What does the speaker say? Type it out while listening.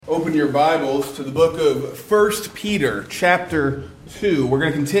open your Bibles to the book of 1 Peter, chapter 2. We're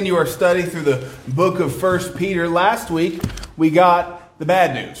going to continue our study through the book of 1 Peter. Last week, we got the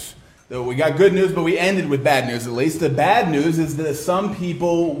bad news. So we got good news, but we ended with bad news at least. The bad news is that some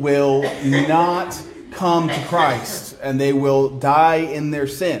people will not come to Christ, and they will die in their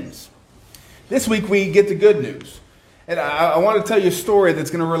sins. This week, we get the good news. And I want to tell you a story that's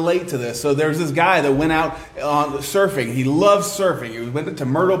going to relate to this. So there's this guy that went out on surfing. He loves surfing. He went to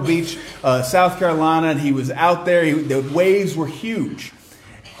Myrtle Beach, South Carolina, and he was out there. The waves were huge.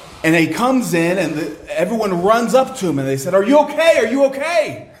 And he comes in, and everyone runs up to him, and they said, "Are you okay? Are you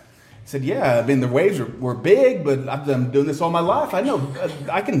okay?" He said, "Yeah, I mean, the waves were big, but I've been doing this all my life. I know,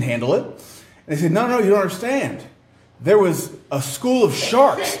 I can handle it." And they said, No, you don't understand. There was a school of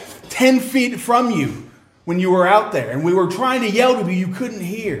sharks 10 feet from you when you were out there, and we were trying to yell to you couldn't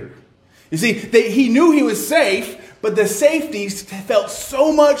hear." You see, he knew he was safe, but the safety felt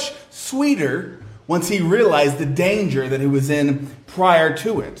so much sweeter once he realized the danger that he was in prior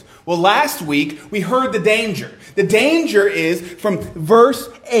to it. Well, last week, we heard the danger. The danger is, from verse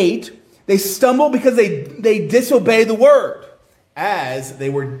 8, they stumble because they disobey the word, as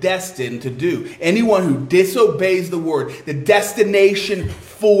they were destined to do. Anyone who disobeys the word, the destination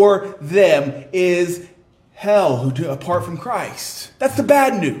for them is hell, apart from Christ. That's the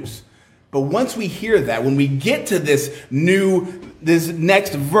bad news. But once we hear that, when we get to this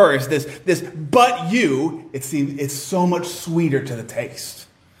next verse, this "but you," it's so much sweeter to the taste.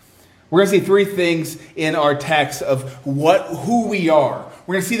 We're going to see three things in our text of who we are.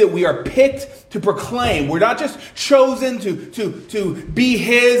 We're going to see that we are picked to proclaim. We're not just chosen to be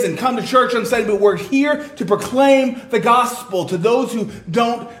His and come to church on Sunday, but we're here to proclaim the gospel to those who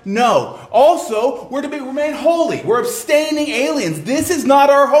don't know. Also, we're to remain holy. We're abstaining aliens. This is not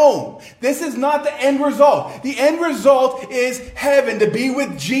our home. This is not the end result. The end result is heaven, to be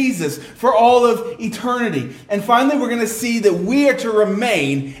with Jesus for all of eternity. And finally, we're going to see that we are to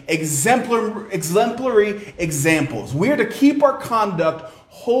remain exemplary examples. We are to keep our conduct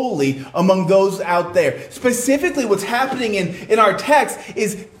holy among those out there. Specifically, what's happening in our text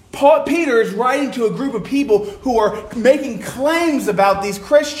is Peter is writing to a group of people who are making claims about these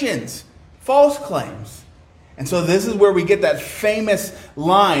Christians. False claims. And so this is where we get that famous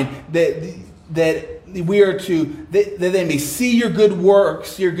line that we are that they may see your good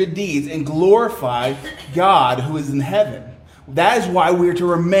works, your good deeds, and glorify God who is in heaven. That is why we are to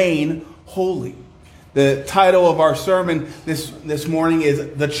remain holy. The title of our sermon this morning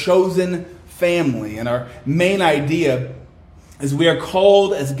is The Chosen Family. And our main idea is we are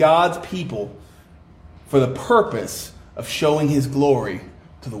called as God's people for the purpose of showing His glory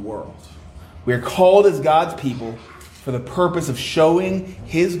to the world. We are called as God's people for the purpose of showing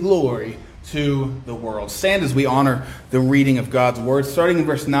His glory to the world. Stand as we honor the reading of God's word. Starting in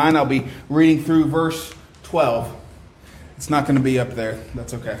verse 9, I'll be reading through verse 12. It's not going to be up there.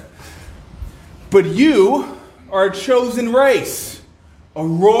 That's okay. "But you are a chosen race, a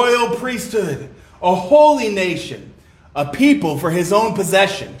royal priesthood, a holy nation, a people for His own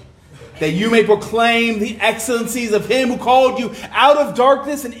possession, that you may proclaim the excellencies of Him who called you out of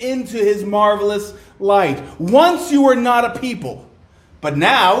darkness and into His marvelous light. Once you were not a people, but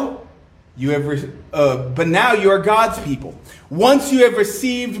now you are God's people. Once you have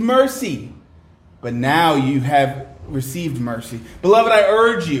received mercy, but now you have received mercy. Beloved, I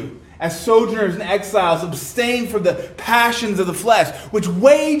urge you, as sojourners and exiles, abstain from the passions of the flesh, which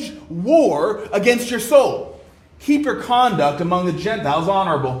wage war against your soul. Keep your conduct among the Gentiles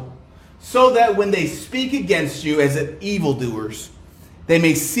honorable, so that when they speak against you as evildoers, they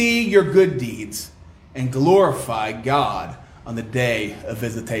may see your good deeds and glorify God on the day of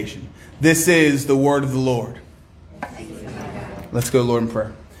visitation." This is the word of the Lord. Let's go, Lord, in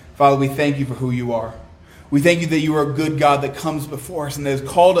prayer. Father, we thank you for who you are. We thank you that you are a good God that comes before us and that has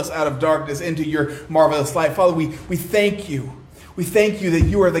called us out of darkness into your marvelous light. Father, we thank you. We thank you that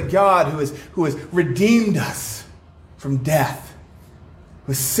you are the God who has redeemed us from death,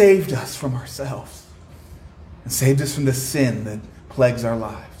 who has saved us from ourselves, and saved us from the sin that plagues our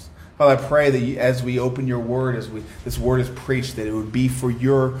lives. Father, I pray that as we open your word, this word is preached, that it would be for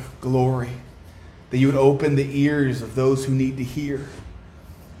your glory, that you would open the ears of those who need to hear.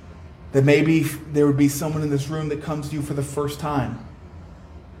 That maybe there would be someone in this room that comes to you for the first time.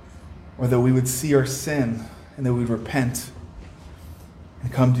 Or that we would see our sin and that we would repent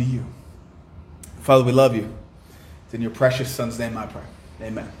and come to you. Father, we love you. It's in your precious Son's name I pray.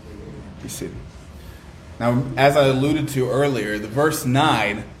 Amen. Be seated. Now, as I alluded to earlier, the verse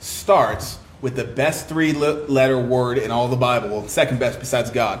 9 starts with the best three-letter word in all the Bible. Well, second best besides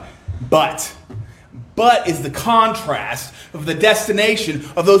God. But. But is the contrast of the destination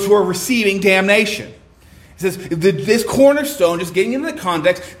of those who are receiving damnation. It says this cornerstone, just getting into the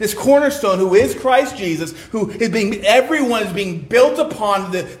context, this cornerstone who is Christ Jesus, everyone is being built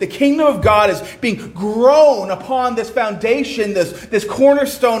upon, the kingdom of God is being grown upon this foundation, this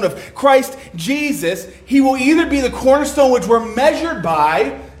cornerstone of Christ Jesus. He will either be the cornerstone which we're measured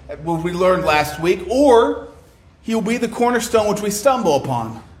by, what we learned last week, or he will be the cornerstone which we stumble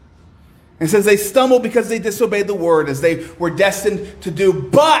upon. And it says they stumble because they disobeyed the word as they were destined to do.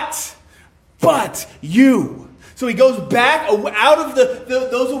 But you. So he goes back out of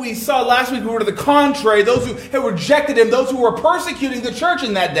those who we saw last week who were to the contrary, those who had rejected him, those who were persecuting the church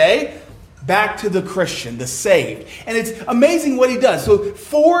in that day, back to the Christian, the saved. And it's amazing what he does. So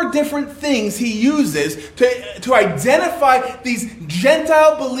 4 different things he uses to identify these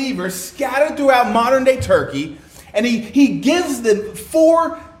Gentile believers scattered throughout modern day Turkey. And he gives them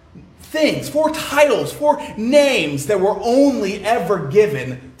 4 things, 4 titles, 4 names that were only ever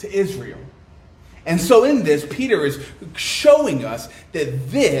given to Israel. And so in this, Peter is showing us that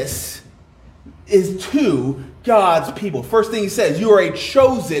this is to God's people. First thing he says, you are a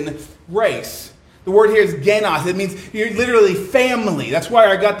chosen race. The word here is genos. It means you're literally family. That's why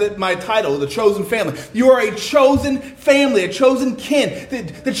I got my title, the chosen family. You are a chosen family, a chosen kin.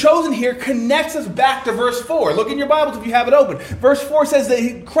 The chosen here connects us back to verse 4. Look in your Bibles if you have it open. Verse 4 says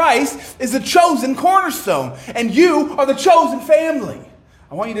that Christ is the chosen cornerstone, and you are the chosen family.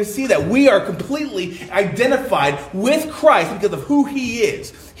 I want you to see that we are completely identified with Christ because of who he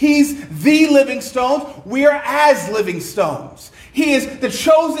is. He's the living stones. We are as living stones. He is the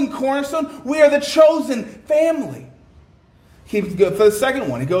chosen cornerstone. We are the chosen family. For the second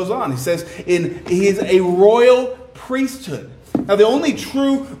one, he goes on. He says he is a royal priesthood. Now, the only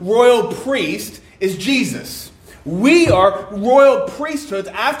true royal priest is Jesus. We are royal priesthoods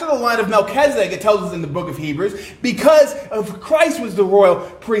after the line of Melchizedek, it tells us in the book of Hebrews, because of Christ was the royal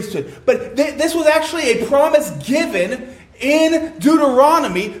priesthood. But this was actually a promise given in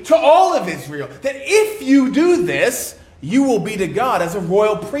Deuteronomy to all of Israel, that if you do this, you will be to God as a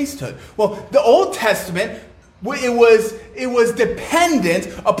royal priesthood. Well, the Old Testament, it was dependent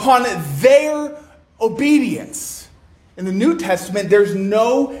upon their obedience. In the New Testament, there's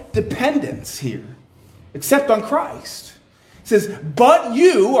no dependence here, except on Christ. It says, but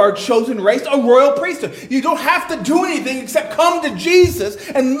you are a chosen race, a royal priesthood. You don't have to do anything except come to Jesus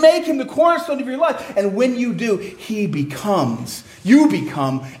and make him the cornerstone of your life. And when you do, you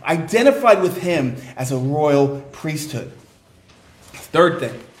become identified with him as a royal priesthood. Third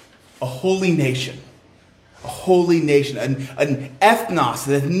thing, a holy nation. A holy nation, an ethnos,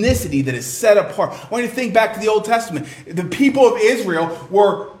 an ethnicity that is set apart. I want you to think back to the Old Testament. The people of Israel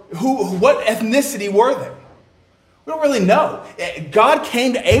what ethnicity were they? We don't really know. God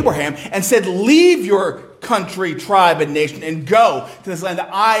came to Abraham and said, leave your country, tribe, and nation and go to this land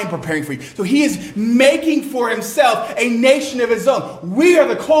that I am preparing for you. So he is making for himself a nation of his own. We are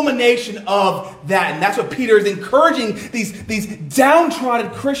the culmination of that. And that's what Peter is encouraging these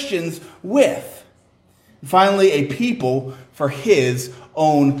downtrodden Christians with. And finally, a people for his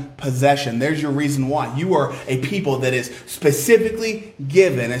own possession. There's your reason why. You are a people that is specifically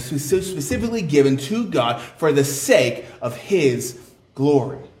given to God for the sake of his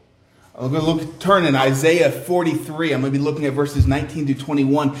glory. I'm going to turn in Isaiah 43. I'm going to be looking at verses 19 to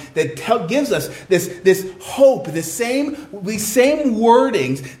 21 that gives us this hope, these same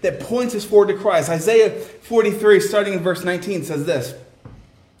wordings that points us forward to Christ. Isaiah 43, starting in verse 19, says this: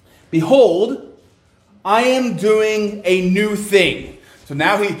 Behold, I am doing a new thing. So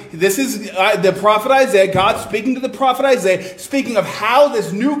now this is the prophet Isaiah, God speaking to the prophet Isaiah, speaking of how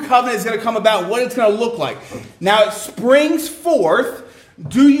this new covenant is going to come about, what it's going to look like. Now it springs forth.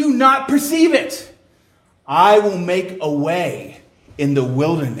 Do you not perceive it? I will make a way in the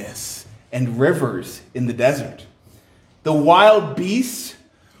wilderness and rivers in the desert. The wild beasts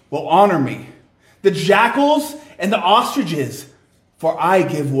will honor me, the jackals and the ostriches, for I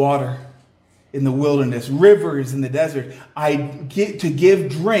give water in the wilderness, rivers in the desert. I get to give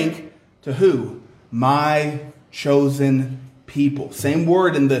drink to who? My chosen people. Same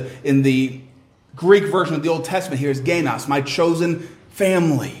word in the Greek version of the Old Testament here is genos, my chosen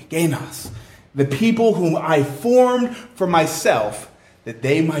family, genos. The people whom I formed for myself, that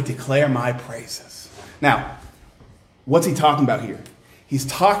they might declare my praises. Now, what's he talking about here? He's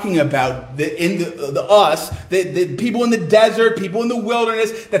talking about the people in the desert, people in the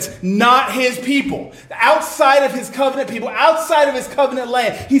wilderness. That's not his people. Outside of his covenant people, outside of his covenant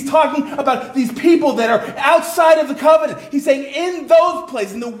land. He's talking about these people that are outside of the covenant. He's saying in those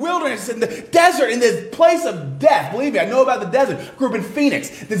places, in the wilderness, in the desert, in this place of death. Believe me, I know about the desert. Grew up in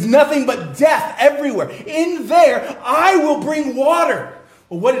Phoenix. There's nothing but death everywhere. In there, I will bring water.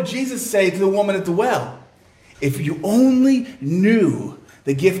 Well, what did Jesus say to the woman at the well? If you only knew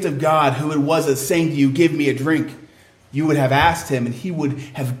the gift of God, who it was that's saying to you, give me a drink, you would have asked him and he would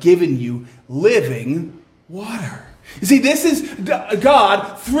have given you living water. You see, this is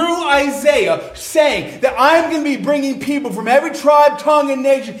God through Isaiah saying that I'm going to be bringing people from every tribe, tongue, and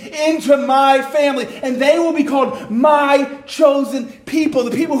nation into my family, and they will be called my chosen people,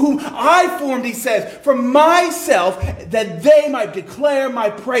 the people whom I formed, he says, for myself, that they might declare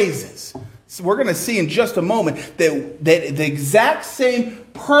my praises. So we're going to see in just a moment that the exact same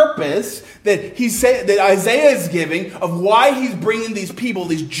purpose that that Isaiah is giving of why he's bringing these people,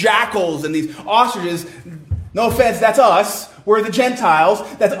 these jackals and these ostriches. No offense, that's us. We're the Gentiles.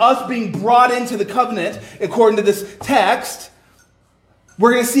 That's us being brought into the covenant according to this text.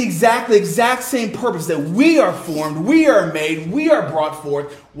 We're going to see the exact same purpose that we are formed, we are made, we are brought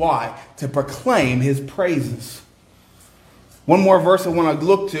forth. Why? To proclaim his praises. One more verse I want to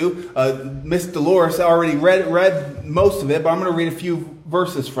look to. Miss Dolores already read most of it, but I'm going to read a few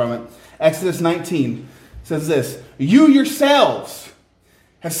verses from it. Exodus 19 says this: you yourselves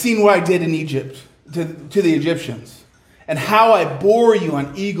have seen what I did in Egypt to the Egyptians, and how I bore you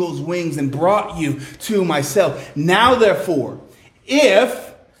on eagle's wings and brought you to myself. Now, therefore,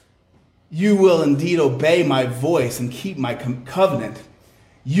 if you will indeed obey my voice and keep my covenant,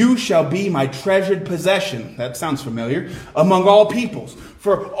 you shall be my treasured possession. That sounds familiar. Among all peoples.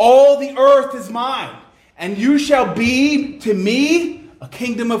 For all the earth is mine. And you shall be to me a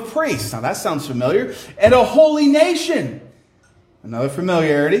kingdom of priests. Now that sounds familiar. And a holy nation. Another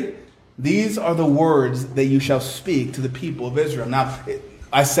familiarity. These are the words that you shall speak to the people of Israel. Now,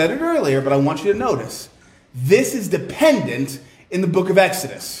 I said it earlier, but I want you to notice. This is dependent in the book of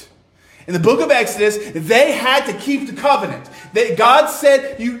Exodus. In the book of Exodus, they had to keep the covenant. God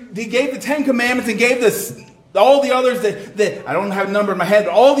said, he gave the Ten Commandments and gave all the others that I don't have a number in my head,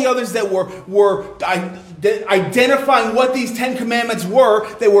 but all the others that were identifying what these Ten Commandments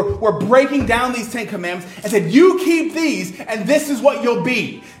were. They were breaking down these Ten Commandments and said, you keep these and this is what you'll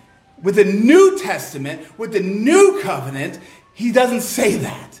be. With the New Testament, with the New Covenant, he doesn't say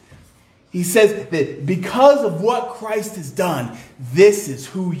that. He says that because of what Christ has done, this is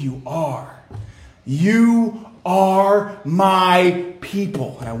who you are. You are my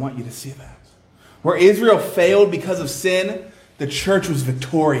people. And I want you to see that. Where Israel failed because of sin, the church was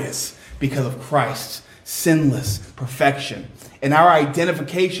victorious because of Christ's sinless perfection. And our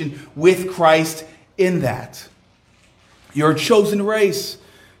identification with Christ in that. You're a chosen race.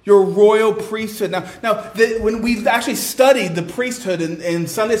 You're a royal priesthood. Now, when we actually studied the priesthood in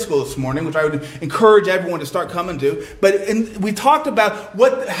Sunday school this morning, which I would encourage everyone to start coming to, we talked about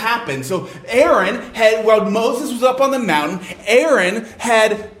what happened. So while Moses was up on the mountain, Aaron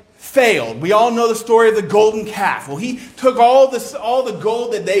had failed. We all know the story of the golden calf. Well, he took all the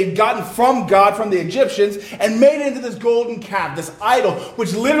gold that they'd gotten from God, from the Egyptians, and made it into this golden calf, this idol,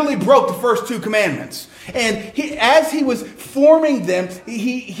 which literally broke the first two commandments. And as he was forming them,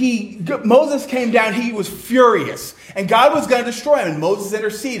 Moses came down, he was furious. And God was going to destroy him, and Moses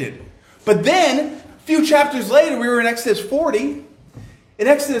interceded. But then, a few chapters later, we were in Exodus 40. In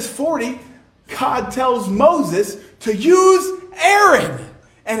Exodus 40, God tells Moses to use Aaron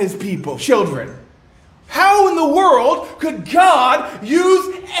and his people, children. How in the world could God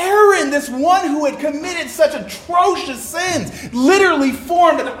use Aaron, this one who had committed such atrocious sins, literally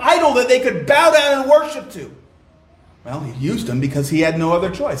formed an idol that they could bow down and worship to? Well, he used him because he had no other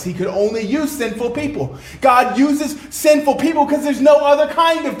choice. He could only use sinful people. God uses sinful people because there's no other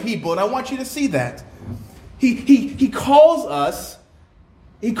kind of people, and I want you to see that. He calls us.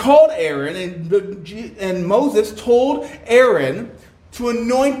 He called Aaron, and Moses told Aaron to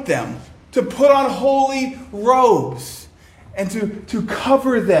anoint them, to put on holy robes, and to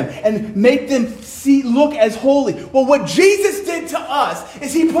cover them and make them look as holy. Well, what Jesus did to us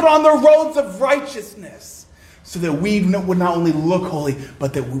is he put on the robes of righteousness so that we would not only look holy,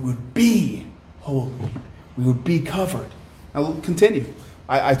 but that we would be holy. We would be covered. Now, we'll continue.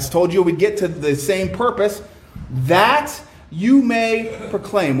 I told you we'd get to the same purpose, that you may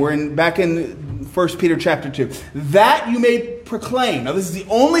proclaim. We're back in 1 Peter chapter 2. That you may proclaim. Now, this is the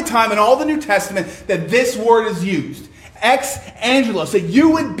only time in all the New Testament that this word is used. Ex angelo. So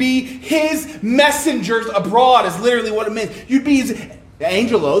you would be his messengers abroad is literally what it means. You'd be his The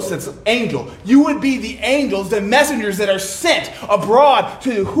angelos, that's angel. You would be the angels, the messengers that are sent abroad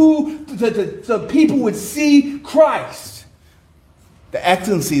to who the people would see Christ. The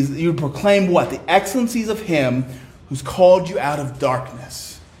excellencies, you would proclaim what? The excellencies of him who's called you out of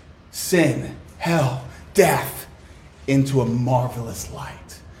darkness, sin, hell, death, into a marvelous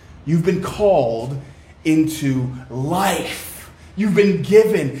light. You've been called into life. You've been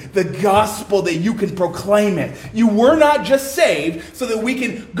given the gospel that you can proclaim it. You were not just saved so that we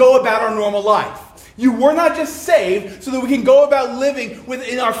can go about our normal life. You were not just saved so that we can go about living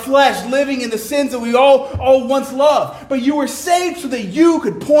within our flesh, living in the sins that we all once loved. But you were saved so that you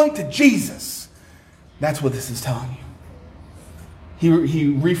could point to Jesus. That's what this is telling you. He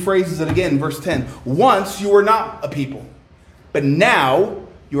rephrases it again in verse 10. Once you were not a people, but now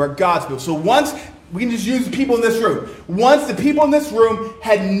you are God's people. So once, we can just use the people in this room. Once the people in this room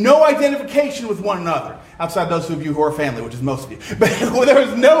had no identification with one another, outside those of you who are family, which is most of you. But there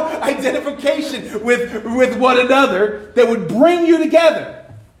was no identification with one another that would bring you together.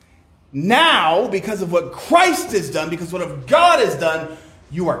 Now, because of what Christ has done, because of what God has done,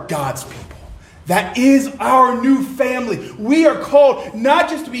 you are God's people. That is our new family. We are called not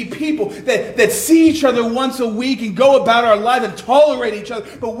just to be people that see each other once a week and go about our life and tolerate each other,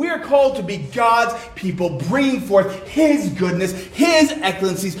 but we are called to be God's people, bringing forth his goodness, his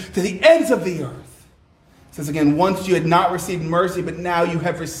excellencies to the ends of the earth. It says again, once you had not received mercy, but now you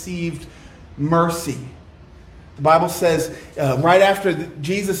have received mercy. The Bible says,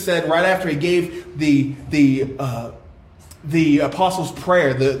 Jesus said, right after he gave the Apostles'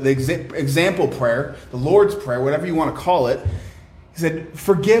 Prayer, the example prayer, the Lord's Prayer, whatever you want to call it, he said,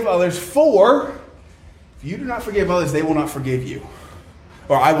 forgive others, for if you do not forgive others, they will not forgive you.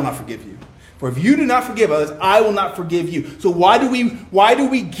 Or I will not forgive you. For if you do not forgive others, I will not forgive you. So why do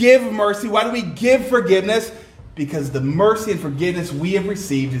we give mercy? Why do we give forgiveness? Because the mercy and forgiveness we have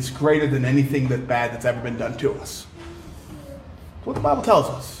received is greater than anything bad that's ever been done to us. That's what the Bible tells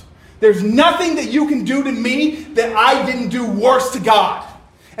us. There's nothing that you can do to me that I didn't do worse to God.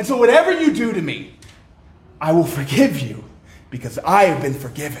 And so whatever you do to me, I will forgive you because I have been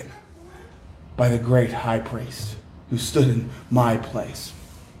forgiven by the great high priest who stood in my place.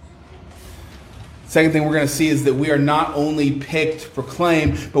 Second thing we're going to see is that we are not only picked to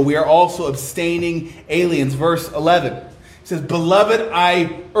proclaim, but we are also abstaining aliens. Verse 11 it says, beloved,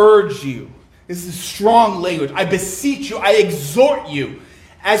 I urge you. This is strong language. I beseech you, I exhort you,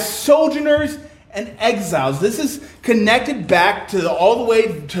 as sojourners and exiles. This is connected back to all the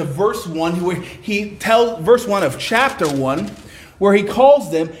way to verse 1, where he tells, verse 1 of chapter 1, where he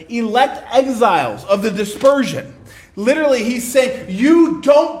calls them elect exiles of the dispersion. Literally, he's saying, you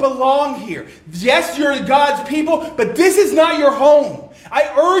don't belong here. Yes, you're God's people, but this is not your home. I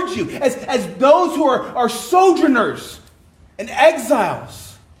urge you, as those who are sojourners and exiles,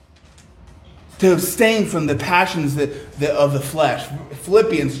 to abstain from the passions of the flesh.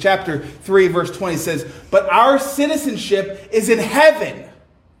 Philippians chapter 3, verse 20 says, but our citizenship is in heaven,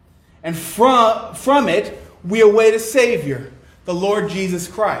 and from it we await a Savior, the Lord Jesus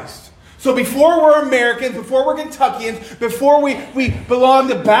Christ. So before we're Americans, before we're Kentuckians, before we belong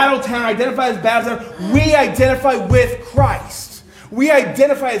to Battletown, identify as Battletown, we identify with Christ. We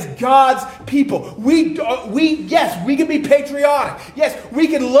identify as God's people. Yes, we can be patriotic. Yes, we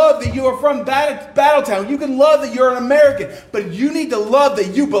can love that you are from Battletown. You can love that you're an American. But you need to love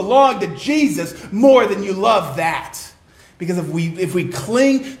that you belong to Jesus more than you love that. Because if we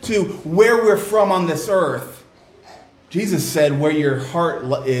cling to where we're from on this earth, Jesus said, where your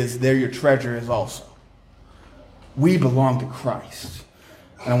heart is, there your treasure is also. We belong to Christ.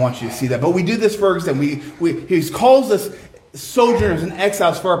 And I want you to see that. But we do this for example. He calls us sojourners and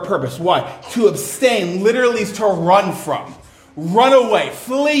exiles for a purpose. Why? To abstain literally is to run from. Run away.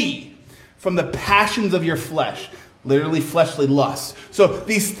 Flee from the passions of your flesh. Literally fleshly lusts. So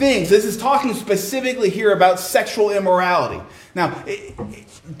these things, this is talking specifically here about sexual immorality. Now,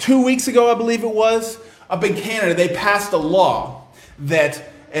 2 weeks ago, I believe it was, up in Canada, they passed a law that,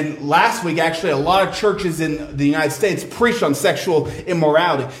 and last week, actually, a lot of churches in the United States preached on sexual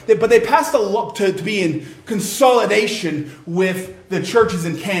immorality. But they passed a law to be in consolidation with the churches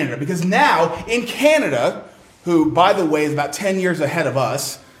in Canada. Because now, in Canada, who, by the way, is about 10 years ahead of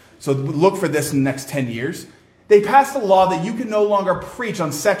us, so look for this in the next 10 years, they passed a law that you can no longer preach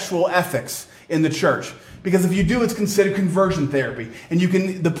on sexual ethics in the church. Because if you do, it's considered conversion therapy. And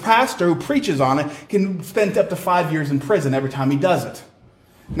the pastor who preaches on it can spend up to 5 years in prison every time he does it.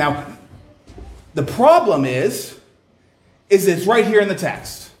 Now, the problem is it's right here in the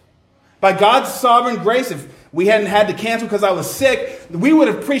text. By God's sovereign grace, if we hadn't had to cancel because I was sick, we would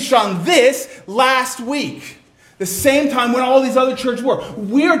have preached on this last week. The same time when all these other churches were.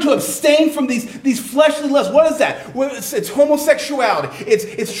 We are to abstain from these fleshly lusts. What is that? Well, it's homosexuality. It's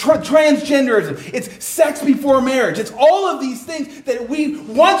transgenderism. It's sex before marriage. It's all of these things that we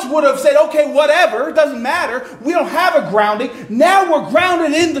once would have said, okay, whatever, it doesn't matter. We don't have a grounding. Now we're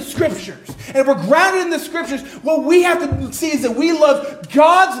grounded in the Scriptures. And if we're grounded in the Scriptures, what we have to see is that we love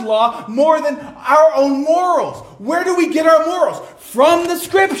God's law more than our own morals. Where do we get our morals? From the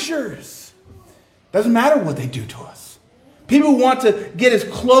Scriptures. Doesn't matter what they do to us. People want to get as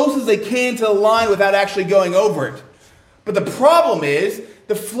close as they can to the line without actually going over it. But the problem is,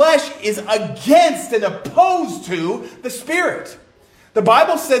 the flesh is against and opposed to the Spirit. The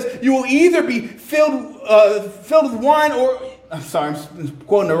Bible says you will either be filled with wine or... I'm sorry, I'm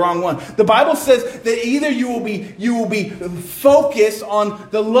quoting the wrong one. The Bible says that either you will be focused on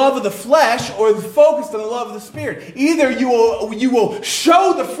the love of the flesh or focused on the love of the Spirit. Either you will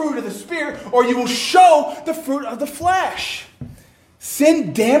show the fruit of the Spirit or you will show the fruit of the flesh.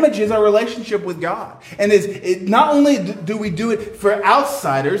 Sin damages our relationship with God. And not only do we do it for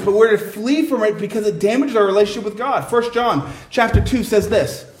outsiders, but we're to flee from it because it damages our relationship with God. 1 John chapter 2 says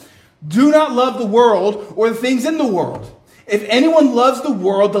this, "Do not love the world or the things in the world. If anyone loves the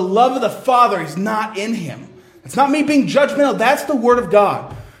world, the love of the Father is not in him." It's not me being judgmental. That's the Word of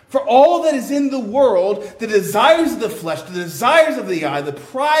God. "For all that is in the world, the desires of the flesh, the desires of the eye, the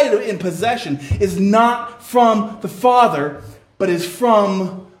pride in possession, is not from the Father, but is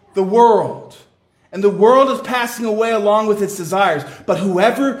from the world. And the world is passing away along with its desires. But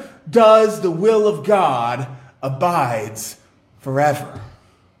whoever does the will of God abides forever."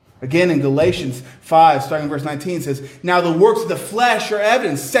 Again, in Galatians 5, starting in verse 19, says, "Now the works of the flesh are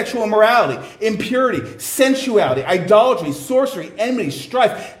evident: sexual immorality, impurity, sensuality, idolatry, sorcery, enmity,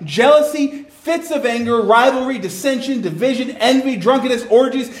 strife, jealousy, fits of anger, rivalry, dissension, division, envy, drunkenness,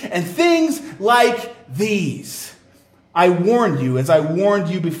 orgies, and things like these. I warn you, as I warned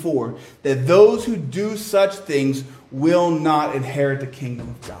you before, that those who do such things will not inherit the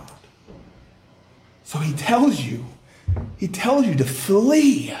kingdom of God." So he tells you to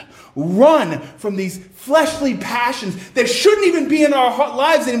flee, run from these fleshly passions that shouldn't even be in our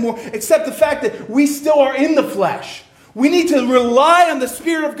lives anymore, except the fact that we still are in the flesh. We need to rely on the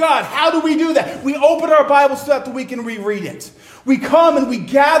Spirit of God. How do we do that? We open our Bibles throughout the week and reread it. We come and we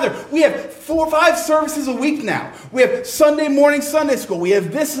gather. We have 4 or 5 services a week now. We have Sunday morning Sunday school. We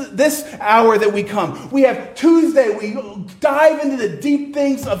have this hour that we come. We have Tuesday. We dive into the deep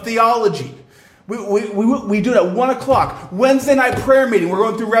things of theology. We do it at 1 o'clock. Wednesday night prayer meeting. We're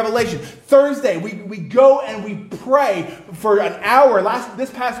going through Revelation. Thursday, we go and we pray for an hour. This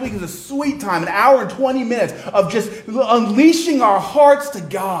past week was a sweet time. An hour and 20 minutes of just unleashing our hearts to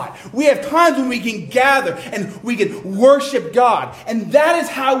God. We have times when we can gather and we can worship God. And that is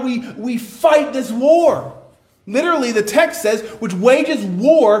how we fight this war. Literally, the text says, which wages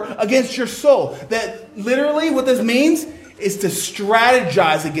war against your soul. That literally what this means is to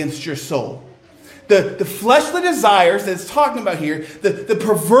strategize against your soul. The fleshly desires that it's talking about here, the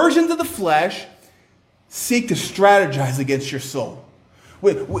perversions of the flesh, seek to strategize against your soul.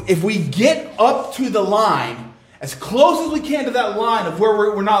 If we get up to the line, as close as we can to that line of where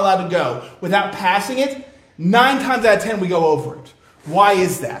we're not allowed to go, without passing it, 9 times out of 10 we go over it. Why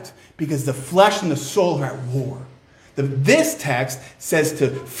is that? Because the flesh and the soul are at war. This text says to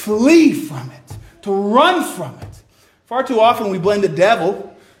flee from it, to run from it. Far too often we blame the devil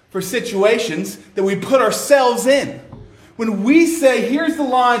for situations that we put ourselves in. When we say, here's the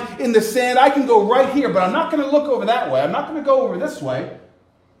line in the sand, I can go right here, but I'm not going to look over that way. I'm not going to go over this way.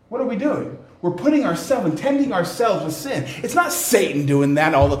 What are we doing? We're putting ourselves and tempting ourselves with sin. It's not Satan doing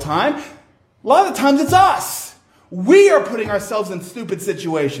that all the time. A lot of the times it's us. We are putting ourselves in stupid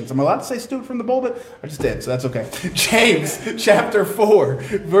situations. Am I allowed to say stupid from the pulpit? I just did, so that's okay. James chapter 4,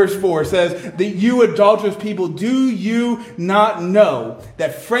 verse 4 says, that you adulterous people, do you not know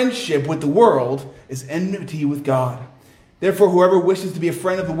that friendship with the world is enmity with God? Therefore, whoever wishes to be a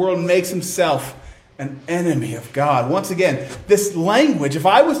friend of the world makes himself an enemy of God. Once again, this language, if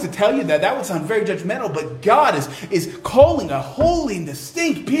I was to tell you that would sound very judgmental, but God is calling a holy and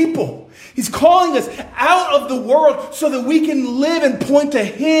distinct people. He's calling us out of the world so that we can live and point to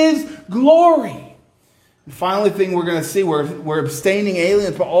His glory. The final thing we're going to see, we're abstaining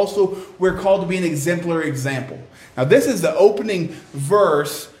aliens, but also we're called to be an exemplary example. Now, this is the opening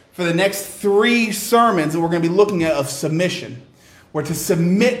verse for the next 3 sermons that we're going to be looking at of submission. We're to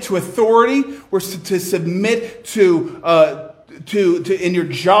submit to authority. We're to submit to in your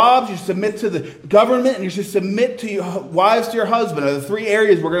jobs. You submit to the government, and you should submit to your wives, to your husband. Are the 3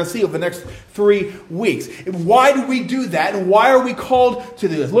 areas we're going to see over the next 3 weeks. Why do we do that, and why are we called to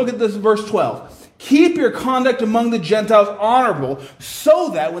do this? Look at this verse 12. Keep your conduct among the Gentiles honorable, so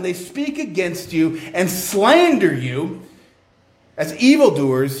that when they speak against you and slander you as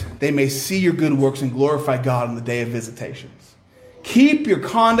evildoers, they may see your good works and glorify God on the day of visitations. Keep your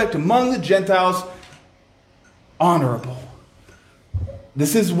conduct among the Gentiles honorable.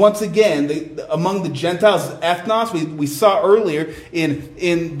 This is once again among the Gentiles, ethnos. We saw earlier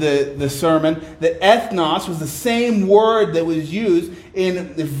in the sermon that ethnos was the same word that was used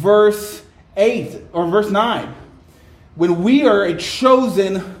in verse 8 or verse 9. When we are a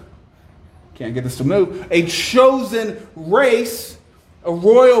chosen, can't get this to move, a chosen race, a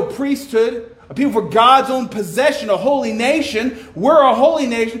royal priesthood, a people for God's own possession, a holy nation. We're a holy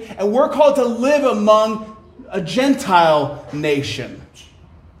nation, and we're called to live among a Gentile nation.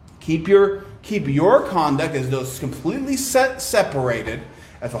 Keep your conduct as those completely separated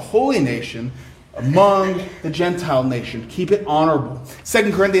as a holy nation among the Gentile nation. Keep it honorable.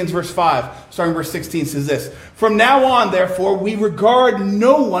 2 Corinthians verse 5, starting verse 16, says this: From now on, therefore, we regard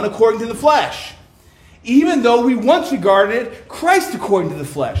no one according to the flesh. Even though we once regarded Christ according to the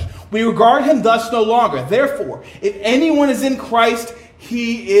flesh, we regard him thus no longer. Therefore, if anyone is in Christ,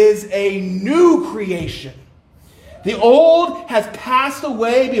 he is a new creation. The old has passed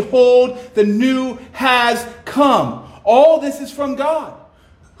away. Behold, the new has come. All this is from God,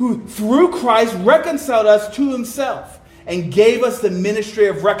 who through Christ reconciled us to himself and gave us the ministry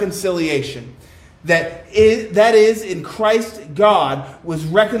of reconciliation. That is, in Christ, God was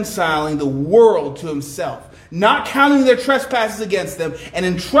reconciling the world to himself, not counting their trespasses against them, and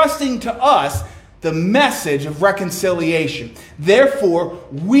entrusting to us the message of reconciliation. Therefore,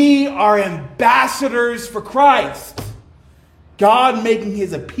 we are ambassadors for Christ, God making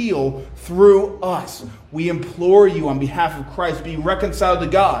his appeal through us. We implore you on behalf of Christ, be reconciled to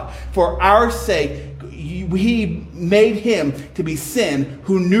God. For our sake, he made him to be sin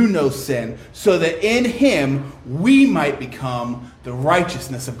who knew no sin, so that in him we might become the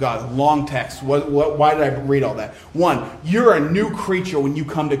righteousness of God. Long text. Why did I read all that? 1, you're a new creature when you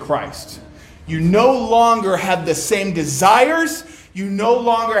come to Christ. You no longer have the same desires. You no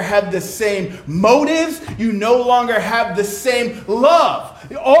longer have the same motives. You no longer have the same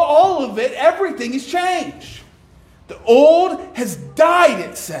love. All of it, everything has changed. The old has died,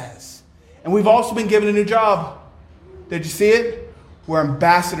 it says. And we've also been given a new job. Did you see it? We're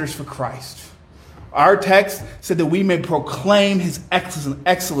ambassadors for Christ. Our text said that we may proclaim his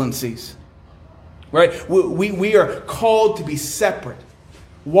excellencies. Right? We are called to be separate.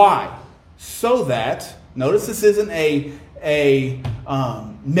 Why? So that, notice this isn't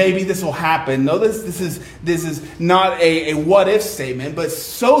maybe this will happen. No, this is not a what if statement, but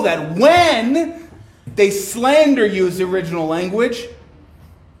so that when they slander you is the original language.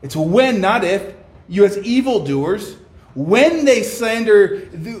 It's when, not if, you as evildoers, when they slander,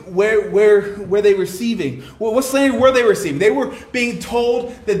 where they receiving? Well, what slander were they receiving? They were being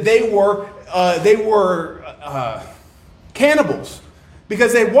told that they were cannibals.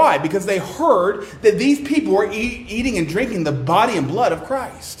 Why? Because they heard that these people were eating and drinking the body and blood of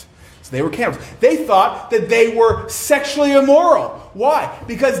Christ. So they were cannibals. They thought that they were sexually immoral. Why?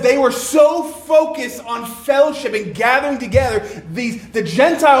 Because they were so focused on fellowship and gathering together. The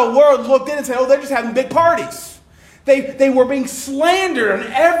Gentile world looked in and said, oh, they're just having big parties. They were being slandered on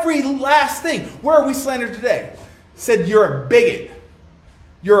every last thing. Where are we slandered today? Said you're a bigot.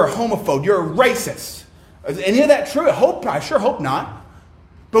 You're a homophobe. You're a racist. Is any of that true? I sure hope not.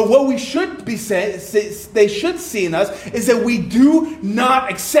 But what we should be saying, they should see in us, is that we do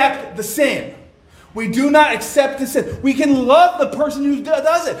not accept the sin. We do not accept the sin. We can love the person who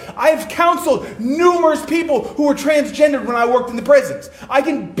does it. I have counseled numerous people who were transgendered when I worked in the prisons. I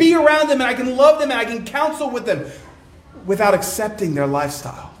can be around them and I can love them and I can counsel with them without accepting their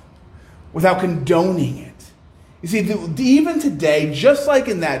lifestyle, without condoning it. You see, even today, just like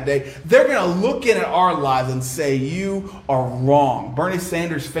in that day, they're going to look in at our lives and say, you are wrong. Bernie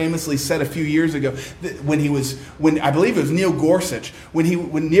Sanders famously said a few years ago, that when I believe it was Neil Gorsuch, when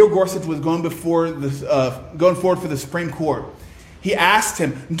Neil Gorsuch was going forward for the Supreme Court, he asked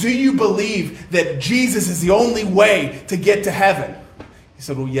him, do you believe that Jesus is the only way to get to heaven? He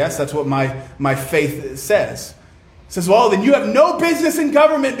said, well, yes, that's what my faith says. He says, well, then you have no business in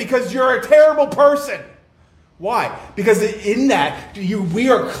government because you're a terrible person. Why? Because in that, we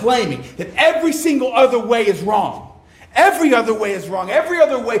are claiming that every single other way is wrong. Every other way is wrong. Every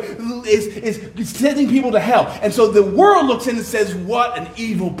other way is sending people to hell. And so the world looks in and says, what an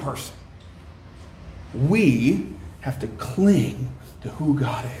evil person. We have to cling to who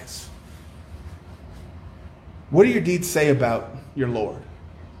God is. What do your deeds say about your Lord?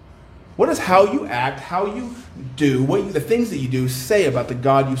 What does how you act, how you do, the things that you do say about the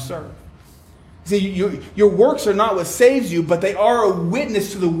God you serve? See, your works are not what saves you, but they are a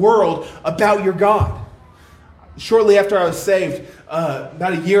witness to the world about your God. Shortly after I was saved,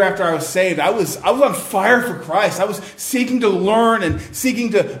 about a year after I was saved, I was on fire for Christ. I was seeking to learn and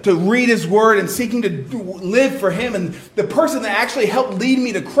seeking to read His Word and seeking to live for Him. And the person that actually helped lead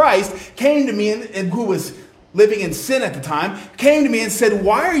me to Christ came to me, and who was living in sin at the time, came to me and said,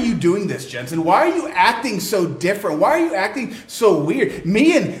 "Why are you doing this, Jensen? Why are you acting so different? Why are you acting so weird?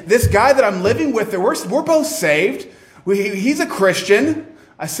 Me and this guy that I'm living with, we're both saved. He's a Christian."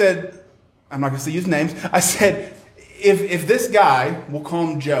 I said, I'm not going to use names. I said, if this guy, we'll call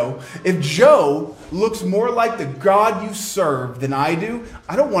him Joe, if Joe looks more like the God you serve than I do,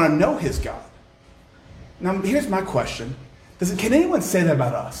 I don't want to know his God. Now, here's my question. Can anyone say that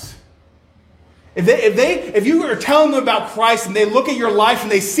about us? If you are telling them about Christ and they look at your life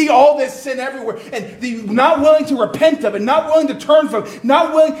and they see all this sin everywhere and you're not willing to repent of it, not willing to turn from it,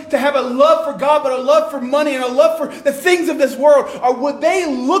 not willing to have a love for God, but a love for money and a love for the things of this world, or would they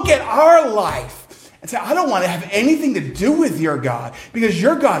look at our life and say, "I don't want to have anything to do with your God because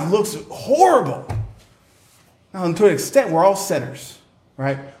your God looks horrible"? Now, to an extent, we're all sinners,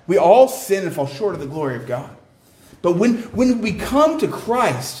 right? We all sin and fall short of the glory of God. But when we come to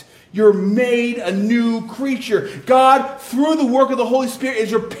Christ, you're made a new creature. God, through the work of the Holy Spirit,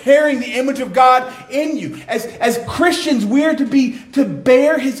 is repairing the image of God in you. As Christians, we are to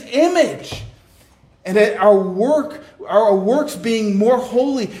bear His image. And that our works being more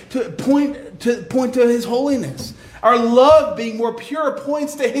holy to point to His holiness. Our love being more pure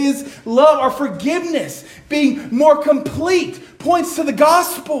points to His love. Our forgiveness being more complete points to the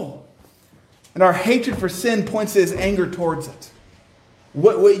gospel. And our hatred for sin points to His anger towards it.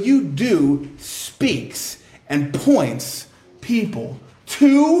 What you do speaks and points people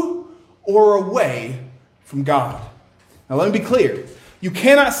to or away from God. Now let me be clear. You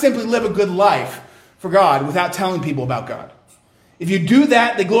cannot simply live a good life for God without telling people about God. If you do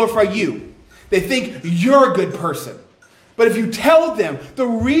that, they glorify you. They think you're a good person. But if you tell them the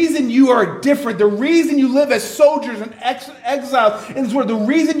reason you are different, the reason you live as soldiers and exiles in this world, the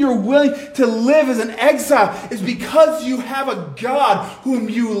reason you're willing to live as an exile is because you have a God whom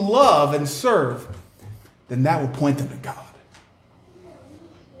you love and serve, then that will point them to God.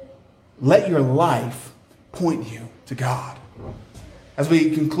 Let your life point you to God. As we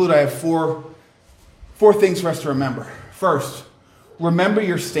conclude, I have four things for us to remember. First, remember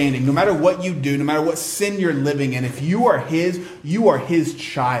your standing. No matter what you do, no matter what sin you're living in, if you are His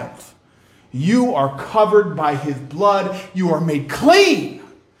child. You are covered by His blood. You are made clean.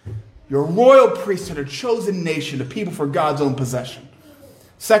 You're a royal priesthood, a chosen nation, a people for God's own possession.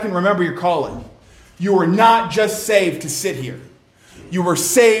 Second, remember your calling. You are not just saved to sit here. You were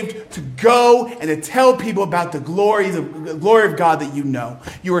saved to go and to tell people about the glory of God that you know.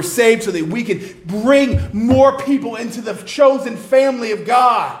 You were saved so that we could bring more people into the chosen family of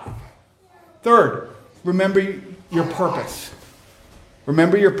God. Third, remember your purpose.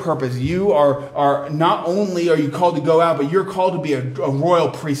 Remember your purpose. You are not only are you called to go out, but you're called to be a royal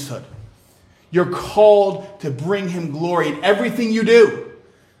priesthood. You're called to bring Him glory in everything you do.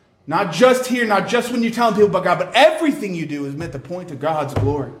 Not just here, not just when you're telling people about God, but everything you do is meant to point to God's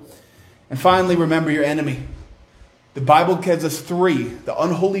glory. And finally, remember your enemy. The Bible gives us three. The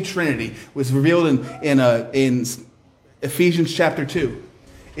unholy Trinity was revealed in Ephesians chapter 2.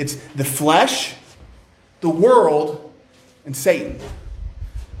 It's the flesh, the world, and Satan.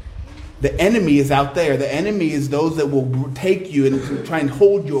 The enemy is out there. The enemy is those that will take you and try and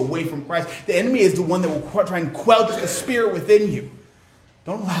hold you away from Christ. The enemy is the one that will try and quell the spirit within you.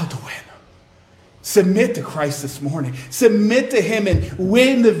 Don't allow it to win. Submit to Christ this morning. Submit to Him and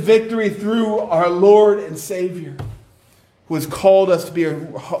win the victory through our Lord and Savior, who has called us to be a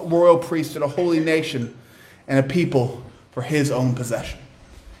royal priesthood, a holy nation, and a people for His own possession.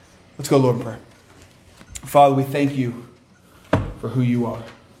 Let's go, Lord, in prayer. Father, we thank You for who You are.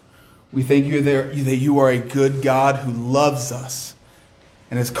 We thank You that You are a good God who loves us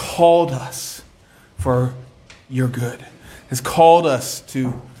and has called us for Your good. Has called us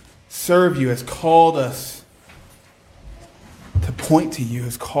to serve You, has called us to point to You,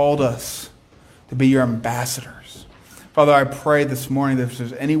 has called us to be Your ambassadors. Father, I pray this morning that if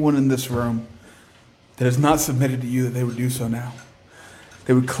there's anyone in this room that has not submitted to You, that they would do so now.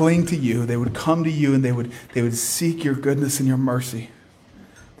 They would cling to You, they would come to You, and they would seek Your goodness and Your mercy,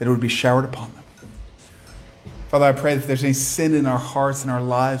 that it would be showered upon them. Father, I pray that if there's any sin in our hearts and our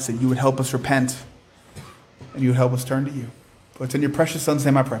lives, that You would help us repent and You would help us turn to You. For it's in Your precious Son's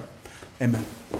name I pray. Amen.